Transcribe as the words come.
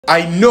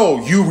I know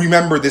you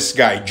remember this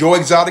guy. Joe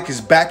Exotic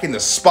is back in the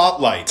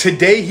spotlight.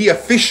 Today, he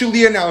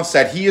officially announced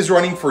that he is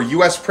running for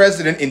US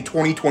president in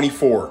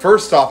 2024.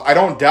 First off, I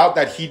don't doubt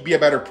that he'd be a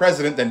better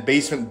president than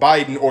Basement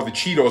Biden or the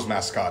Cheetos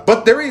mascot.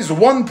 But there is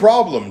one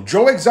problem.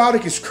 Joe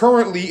Exotic is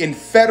currently in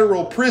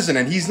federal prison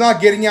and he's not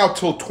getting out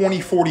till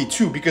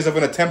 2042 because of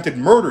an attempted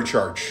murder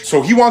charge.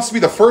 So he wants to be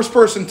the first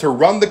person to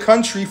run the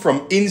country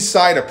from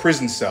inside a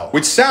prison cell.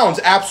 Which sounds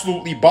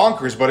absolutely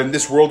bonkers, but in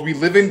this world we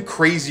live in,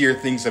 crazier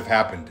things have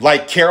happened.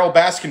 Like Carol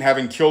Baskin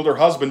having killed her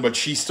husband, but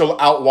she's still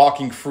out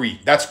walking free.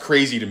 That's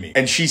crazy to me.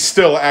 And she's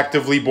still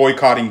actively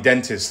boycotting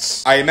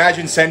dentists. I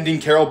imagine sending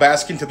Carol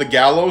Baskin to the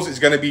gallows is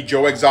gonna be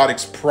Joe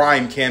Exotic's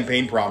prime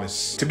campaign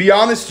promise. To be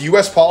honest,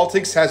 US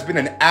politics has been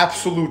an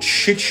absolute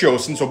shit show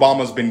since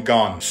Obama's been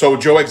gone. So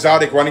Joe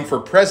Exotic running for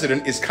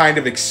president is kind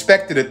of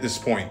expected at this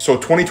point. So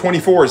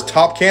 2024's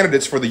top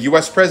candidates for the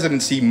US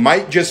presidency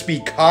might just be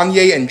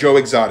Kanye and Joe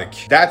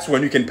Exotic. That's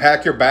when you can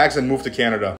pack your bags and move to Canada.